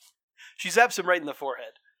awake. She zaps him right in the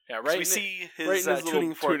forehead. Yeah, right. So we in see the, his, right in his little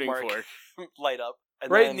tuning fork tuning mark fork. light up.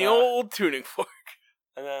 And Right then, in the old tuning fork.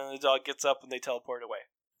 And then the dog gets up and they teleport away.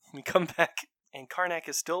 We come back, and Karnak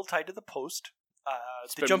is still tied to the post.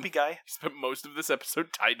 The jumpy guy. He spent most of this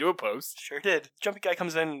episode tied to a post. Sure did. Jumpy guy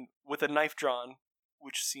comes in with a knife drawn,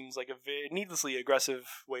 which seems like a needlessly aggressive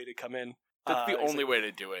way to come in. That's the he's only like, way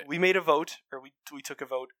to do it. We made a vote, or we took a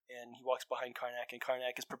vote, and he walks behind Karnak, and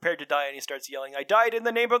Karnak is prepared to die, and he starts yelling, I died in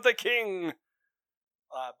the name of the king!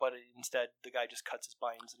 But instead, the guy just cuts his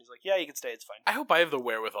binds, and he's like, yeah, you can stay, it's fine. I hope I have the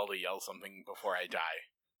wherewithal to yell something before I die.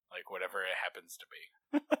 Like, whatever it happens to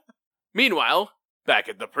be. Meanwhile, back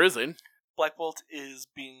at the prison. Black Bolt is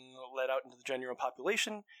being let out into the general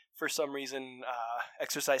population. For some reason,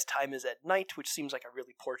 exercise time is at night, which seems like a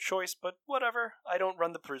really poor choice, but whatever. I don't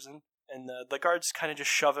run the prison. And the guards kind of just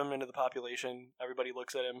shove him into the population. Everybody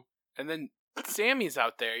looks at him. And then Sammy's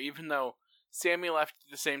out there, even though Sammy left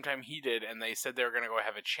at the same time he did, and they said they were going to go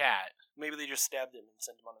have a chat. Maybe they just stabbed him and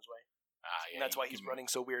sent him on his way. Yeah, And that's why he's running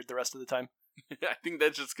so weird the rest of the time. I think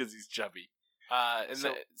that's just because he's chubby.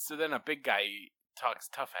 So then a big guy talks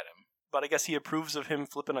tough at him. But I guess he approves of him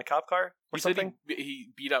flipping a cop car or He said something. he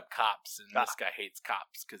beat up cops, and this guy hates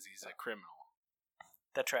cops because he's a criminal.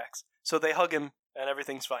 That tracks. So they hug him, and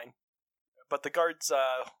everything's fine. But the guards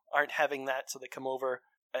aren't having that, so they come over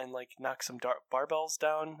and like knock some barbells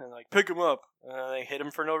down and like pick him up. They hit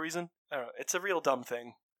him for no reason. I don't know. It's a real dumb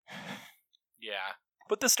thing. Yeah.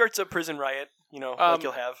 But this starts a prison riot, like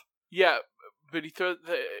you'll have. Yeah, but he throws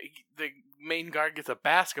the main guard gets a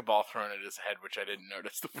basketball thrown at his head, which I didn't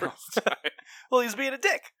notice the first time. Well, he's being a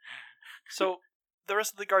dick. So the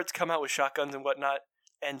rest of the guards come out with shotguns and whatnot,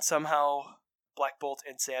 and somehow Black Bolt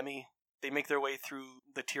and Sammy, they make their way through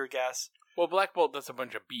the tear gas. Well, Black Bolt does a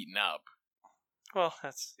bunch of beating up. Well,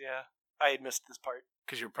 yeah. I had missed this part.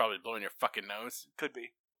 Because you're probably blowing your fucking nose. Could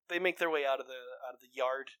be. They make their way out of the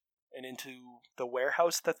yard and into the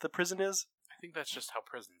warehouse that the prison is. I think that's just how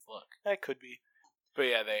prisons look. That could be. But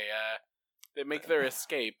yeah, they make their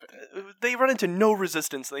escape. They run into no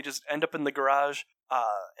resistance. They just end up in the garage,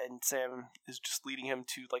 and Sam is just leading him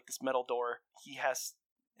to like this metal door. He has,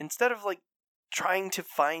 instead of like trying to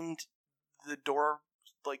find the door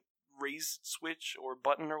like raise switch or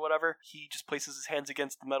button or whatever, he just places his hands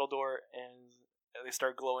against the metal door and they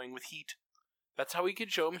start glowing with heat. That's how we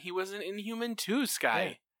could show him he was an Inhuman too, Sky.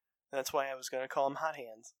 Yeah. That's why I was going to call him Hot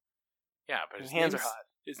Hands. Yeah, but his hands are hot.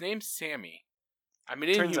 His name's Sammy. I'm an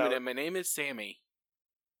Turns Inhuman out- and my name is Sammy.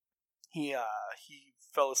 He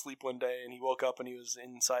fell asleep one day and he woke up and he was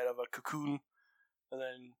inside of a cocoon, and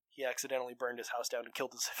then he accidentally burned his house down and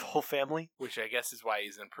killed his whole family. Which I guess is why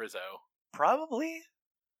he's in Prizzo. Probably.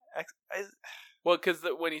 Well, because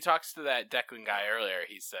when he talks to that Declan guy earlier,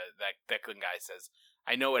 that Declan guy says,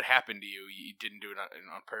 "I know what happened to you. You didn't do it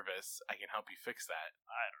on purpose. I can help you fix that."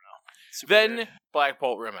 I don't know. Then weird. Black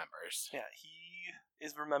Bolt remembers. Yeah, he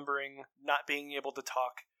is remembering not being able to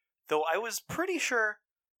talk. Though I was pretty sure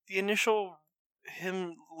the initial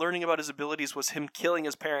him learning about his abilities was him killing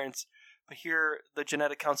his parents. But here, the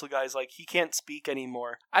genetic council guy's like, he can't speak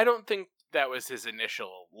anymore. I don't think that was his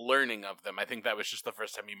initial learning of them. I think that was just the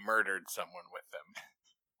first time he murdered someone with them.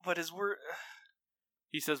 But his word...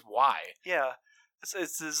 He says, why? Yeah.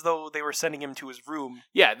 It's as though they were sending him to his room.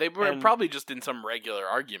 Yeah, they were And- probably just in some regular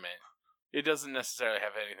argument. It doesn't necessarily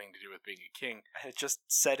have anything to do with being a king. And it just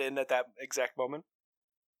set in at that exact moment.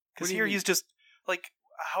 What Because do you here mean? he's just, like,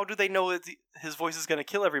 how do they know that his voice is going to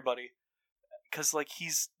kill everybody? Because, like,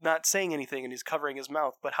 he's not saying anything and he's covering his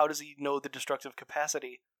mouth, but how does he know the destructive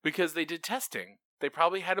capacity? Because they did testing. They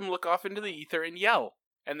probably had him look off into the ether and yell.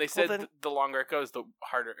 And they said then- the longer it goes, the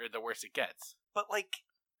harder or the worse it gets. But, like,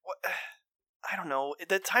 what? I don't know.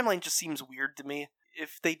 The timeline just seems weird to me.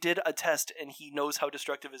 If they did a test and he knows how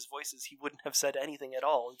destructive his voice is, he wouldn't have said anything at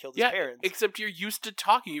all and killed his parents. Except you're used to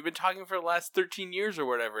talking. You've been talking for the last 13 years or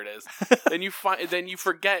whatever it is. then you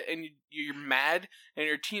forget, and you're mad, and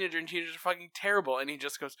you're a teenager, and teenagers are fucking terrible. And he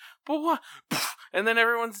just goes, "But what?" And then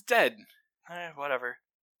everyone's dead. Whatever.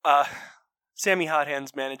 Sammy Hot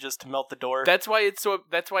Hands manages to melt the door. That's why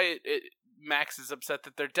Max is upset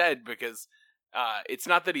that they're dead, because it's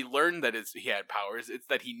not that he learned that he had powers. It's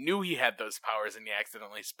that he knew he had those powers and he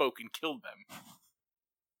accidentally spoke and killed them.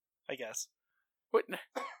 I guess. What?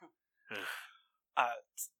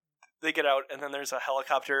 They get out, and then there's a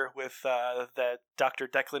helicopter with that Dr.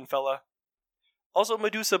 Declan fella. Also,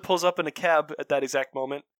 Medusa pulls up in a cab at that exact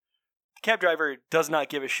moment. The cab driver does not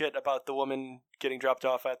give a shit about the woman getting dropped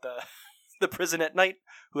off at the prison at night,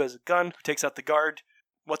 who has a gun, who takes out the guard.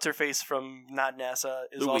 What's-her-face from not NASA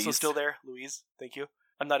is also Louise. still there. Louise, thank you.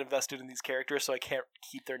 I'm not invested in these characters, so I can't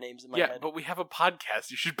keep their names in my Yeah, head. but we have a podcast.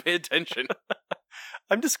 You should pay attention.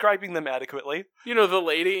 I'm describing them adequately. You know, the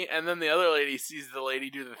lady, and then the other lady sees the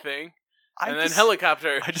lady do the thing, and then just-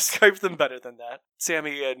 helicopter. I described them better than that.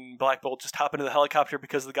 Sammy and Black Bolt just hop into the helicopter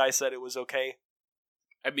because the guy said it was okay.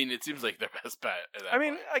 I mean, it seems like their best bet. At that I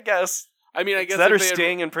mean, point. I guess. I It's guess that or if they had-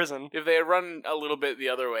 staying in prison. if they had run a little bit the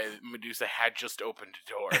other way, Medusa had just opened a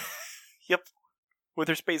door. Yep. With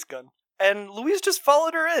her space gun. And Louise just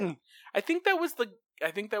followed her in. I think that was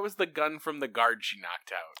the gun from the guard she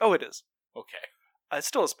knocked out. Oh, it is. Okay. It's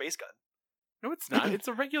still a space gun. No, it's not. It's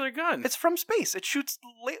a regular gun. It's from space. It shoots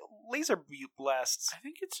laser blasts. I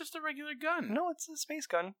think it's just a regular gun. No, it's a space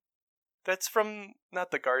gun. That's from,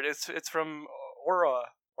 not the guard, it's from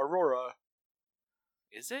Aurora.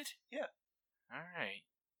 Is it? Yeah. All right.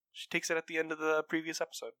 She takes it at the end of the previous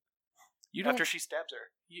episode. You don't. After she stabs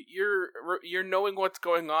her. You're knowing what's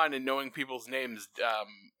going on and knowing people's names.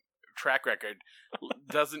 Track record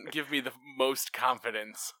doesn't give me the most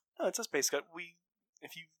confidence. No, it's a space gun.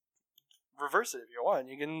 If you reverse it if you want,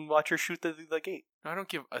 you can watch her shoot the gate. I don't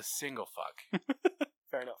give a single fuck.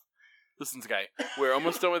 Fair enough. Listen, Sky, we're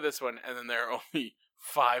almost done with this one, and then there are only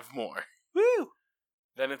 5 more. Woo!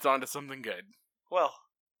 Then it's on to something good. Well,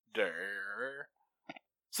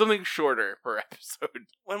 Something shorter per episode.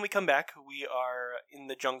 when we come back, we are in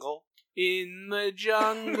the jungle. In the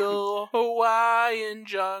jungle, Hawaiian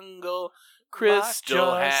jungle, Crystal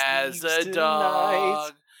Lockjaw has sleeps a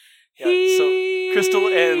dog. Yeah, so Crystal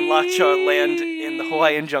and Lockjaw land in the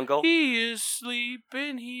Hawaiian jungle, He is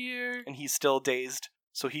sleeping here. and he's still dazed.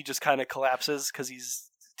 So he just kind of collapses because he's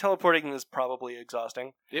teleporting is probably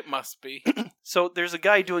exhausting. It must be. So there's a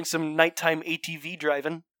guy doing some nighttime ATV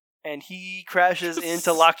driving, and he crashes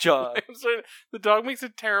into Lockjaw. I'm sorry, the dog makes a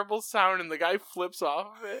terrible sound and the guy flips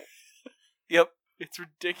off of it. Yep. It's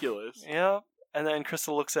ridiculous. Yep. And then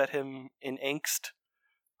Crystal looks at him in angst.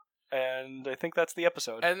 And I think that's the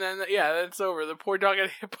episode. And then, yeah, that's over. The poor dog got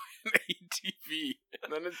hit by an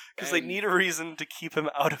ATV. Because they need a reason to keep him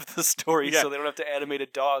out of the story Yeah. so they don't have to animate a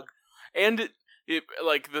dog. And it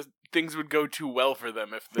like, the things would go too well for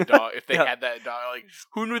them if the dog, if they Yeah. had that dog. Like,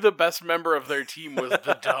 who knew the best member of their team was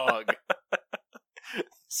the dog?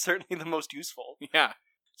 Certainly the most useful. Yeah.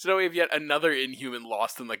 So now we have yet another Inhuman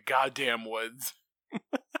lost in the goddamn woods.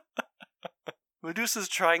 Medusa's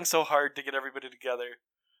trying so hard to get everybody together.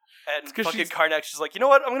 And It's 'cause fucking she's- Karnak is like, you know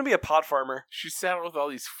what? I'm going to be a pot farmer. She's saddled with all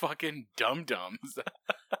these fucking dum-dums.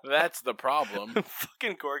 That's the problem.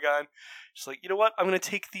 Fucking Gorgon. She's like, you know what? I'm going to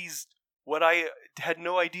take these, what I had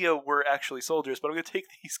no idea were actually soldiers, but I'm going to take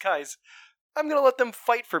these guys. I'm going to let them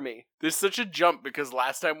fight for me. There's such a jump because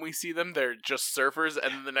last time we see them, they're just surfers,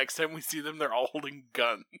 and then the next time we see them, they're all holding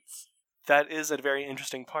guns. That is a very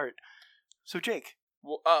interesting part. So, Jake.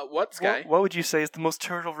 What, Sky? What would you say is the most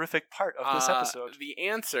turtle-rific part of this episode? The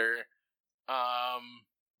answer, oh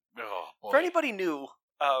boy. For anybody new,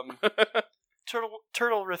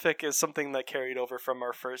 turtle-rific is something that carried over from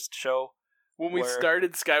our first show. When we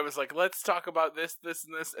started, Sky was like, let's talk about this, this,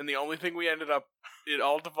 and this, and the only thing we ended up, it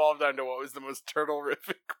all devolved down to what was the most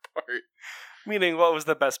turtle-rific part. Meaning, what was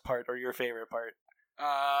the best part, or your favorite part?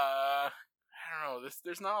 I don't know,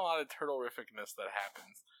 there's not a lot of turtle-rificness that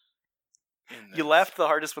happens. You laughed the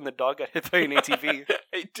hardest when the dog got hit by an ATV.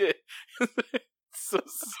 I did. It's so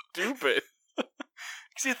stupid.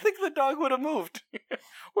 Because you think the dog would have moved.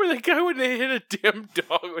 Or the guy would have hit a damn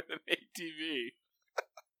dog with an ATV.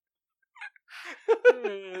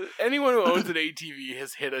 Anyone who owns an ATV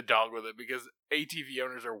has hit a dog with it because ATV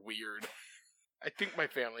owners are weird. I think my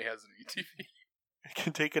family has an ATV. You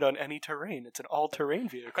can take it on any terrain. It's an all-terrain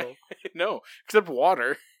vehicle. No, except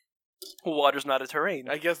water. Water's not a terrain.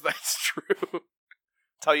 I guess that's true.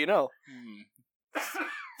 That's how you know.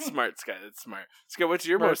 Smart, Sky. That's smart. Sky, what's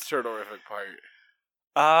your most turtle-rific part?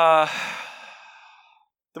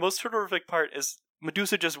 The most turtle-rific part is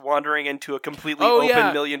Medusa just wandering into a completely open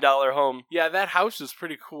 $1 million home. Yeah, that house was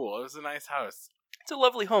pretty cool. It was a nice house. It's a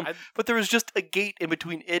lovely home, but there was just a gate in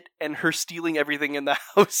between it and her stealing everything in the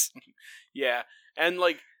house. Yeah, and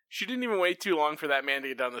she didn't even wait too long for that man to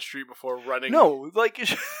get down the street before running. No,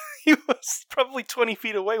 he was probably 20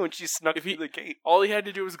 feet away when she snuck through the gate. All he had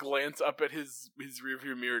to do was glance up at his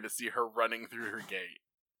rearview mirror to see her running through her gate.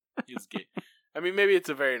 His gate. I mean, maybe it's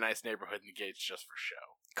a very nice neighborhood and the gate's just for show.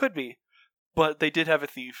 Could be. But they did have a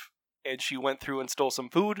thief, and she went through and stole some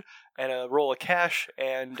food and a roll of cash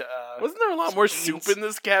and wasn't there a lot more soup in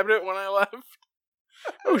this cabinet when I left?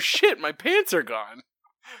 Oh shit, my pants are gone.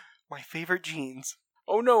 My favorite jeans.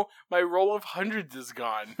 Oh no, my roll of hundreds is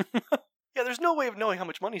gone. Yeah, there's no way of knowing how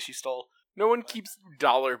much money she stole. No one keeps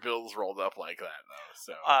dollar bills rolled up like that, though.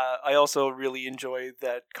 So I also really enjoy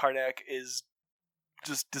that Karnak is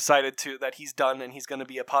just decided that he's done and he's going to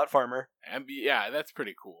be a pot farmer. And yeah, that's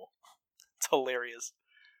pretty cool. It's hilarious.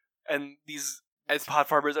 And these pot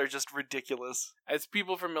farmers are just ridiculous. As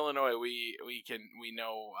people from Illinois, we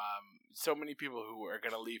know so many people who are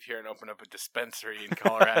going to leave here and open up a dispensary in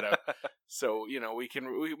Colorado. So,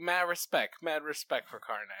 mad respect for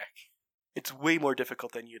Karnak. It's way more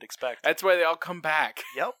difficult than you'd expect. That's why they all come back.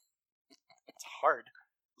 Yep. It's hard.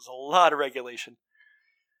 There's a lot of regulation.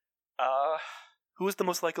 Who was the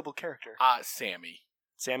most likable character? Sammy.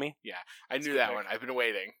 Sammy? Yeah, I knew that one. I've been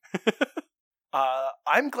waiting.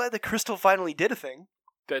 I'm glad that Crystal finally did a thing.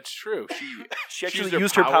 That's true. She actually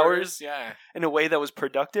used her powers in a way that was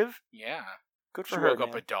productive. Yeah. Good for her. She woke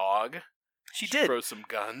up a dog. She did. Throw some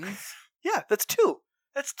guns. Yeah, that's two.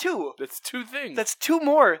 That's two. That's two things. That's two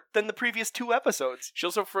more than the previous 2 episodes. She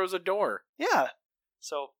also froze a door. Yeah.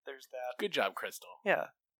 So there's that. Good job, Crystal. Yeah.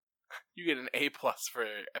 You get an A+ for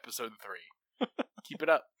episode 3. Keep it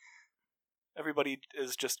up. Everybody else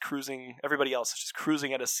is just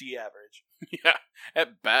cruising at a C average. Yeah,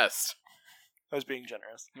 at best. I was being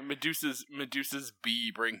generous. Medusa's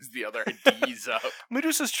B brings the other D's up.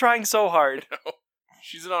 Medusa's trying so hard.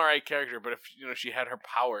 She's an alright character, but if she had her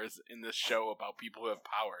powers in this show about people who have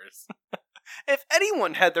powers. If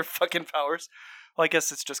anyone had their fucking powers, well, I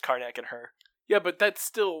guess it's just Karnak and her. Yeah, but that's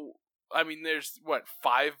still. I mean, there's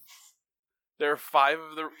 5. There are 5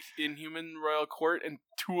 of the Inhuman Royal Court, and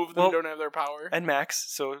 2 of them don't have their power. And Max,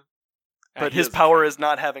 so. But his power is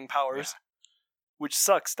not having powers. Yeah. Which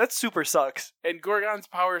sucks. That super sucks. And Gorgon's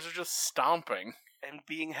powers are just stomping. And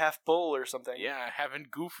being half bull or something. Yeah, having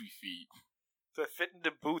goofy feet. That fit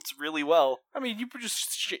into boots really well. I mean, you could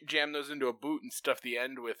just jam those into a boot and stuff the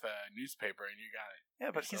end with a newspaper and you got it.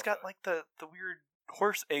 Yeah, but he's got the weird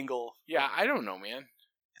horse angle. Yeah, I don't know, man.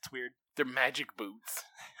 It's weird. They're magic boots.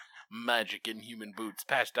 Magic Inhuman boots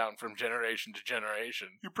passed down from generation to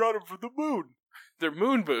generation. You brought them from the moon. They're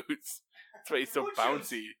moon boots. That's why he's so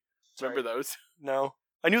bouncy. Remember those? No.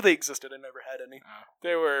 I knew they existed. I never had any.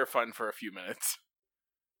 They were fun for a few minutes.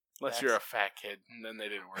 Unless you're a fat kid, and then they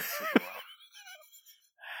didn't work super well.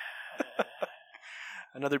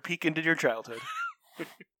 Another peek into your childhood.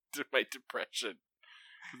 To my depression.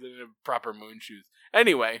 in proper moon shoes.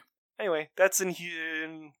 Anyway, that's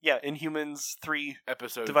Inhumans 3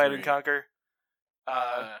 episode Divide 3. and Conquer.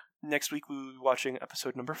 Next week we'll be watching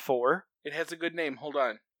episode number 4. It has a good name. Hold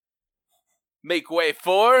on. Make way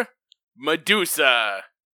for Medusa.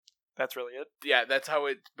 That's really it? Yeah, that's how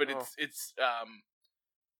it. But it's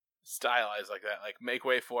stylized like that. Like make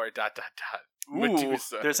way for ...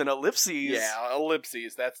 Medusa. There's an ellipses. Yeah,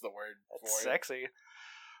 ellipses. That's the word. That's for sexy.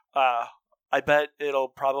 I bet it'll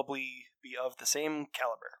probably be of the same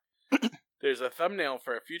caliber. There's a thumbnail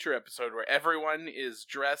for a future episode where everyone is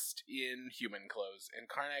dressed in human clothes, and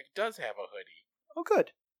Karnak does have a hoodie. Oh,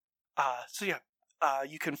 good.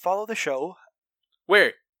 You can follow the show.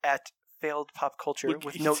 Where? At Failed Pop Culture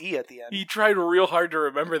with no E at the end. He tried real hard to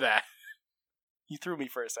remember that. You threw me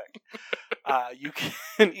for a sec. You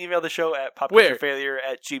can email the show at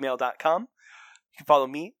popculturefailure@gmail.com. You can follow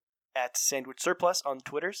me at Sandwich Surplus on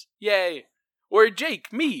Twitters. Yay. Or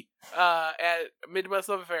Jake, me, at Midwest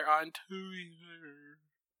Love Affair on Twitter.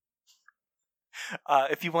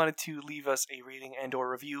 If you wanted to leave us a rating and or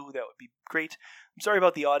review, that would be great. I'm sorry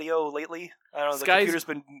about the audio lately. I don't know, the computer's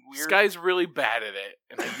been weird. Sky's really bad at it,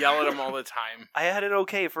 and I yell at him all the time. I had it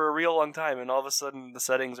okay for a real long time, and all of a sudden the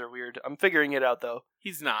settings are weird. I'm figuring it out, though.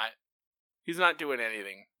 He's not. He's not doing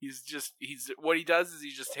anything. What he does is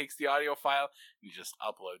he just takes the audio file and he just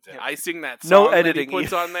uploads it. Yeah. I sing that song editing that he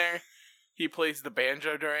puts on there. He plays the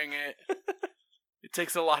banjo during it. It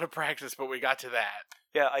takes a lot of practice, but we got to that.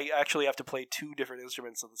 Yeah, I actually have to play 2 different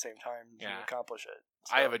instruments at the same time to accomplish it.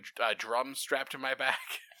 So. I have a drum strapped to my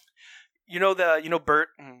back. You know Bert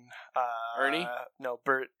and Ernie? No,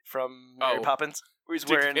 Bert from Mary Poppins. Where he's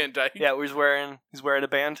Dick wearing Van Dyke? Yeah, where he's wearing a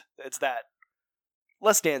band. It's that.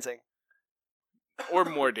 Less dancing. Or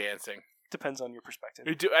more dancing. Depends on your perspective.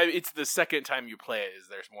 It's the second time you play it is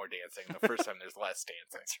there's more dancing. The first time there's less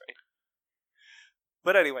dancing. That's right.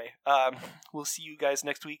 But anyway, we'll see you guys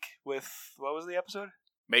next week with, what was the episode?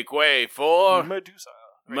 Make way for Medusa.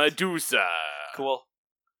 Right. Medusa. Cool.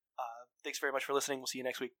 Thanks very much for listening. We'll see you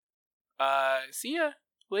next week. See ya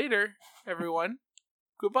later, everyone.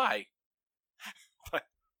 Goodbye. Bye.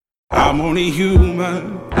 I'm only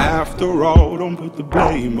human after all. Don't put the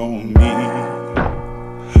blame on me.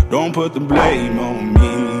 Don't put the blame on me.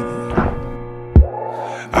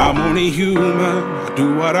 I'm only human. I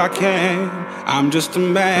do what I can. I'm just a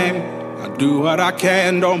man. I do what I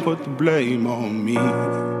can. Don't put the blame on me.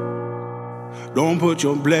 Don't put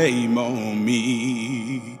your blame on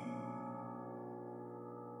me.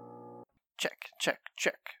 Check.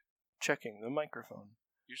 Checking the microphone.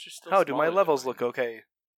 How do my levels look okay?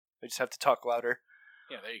 I just have to talk louder.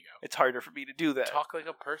 Yeah, there you go. It's harder for me to do that. Talk like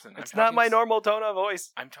a person. It's not my normal tone of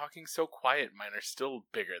voice. I'm talking so quiet. Mine are still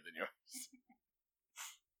bigger than yours.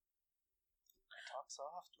 I talk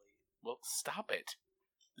softly. Well, stop it.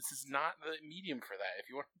 This is not the medium for that. If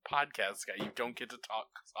you want a podcast guy, you don't get to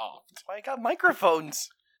talk soft. That's why I got microphones.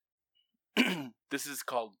 This is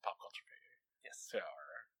called Pop Culture Failure. Yes. So,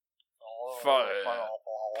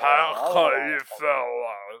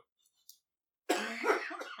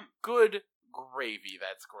 good gravy,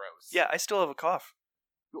 that's gross. Yeah, I still have a cough.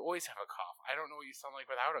 You always have a cough. I don't know what you sound like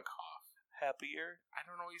without a cough. Happier? I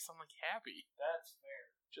don't know what you sound like happy. That's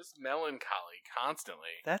fair. Just melancholy,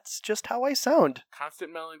 constantly. That's just how I sound.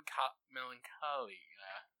 Constant melancholy.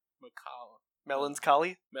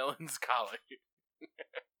 Melancholy? Melancholy.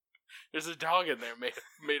 There's a dog in there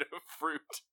made of fruit.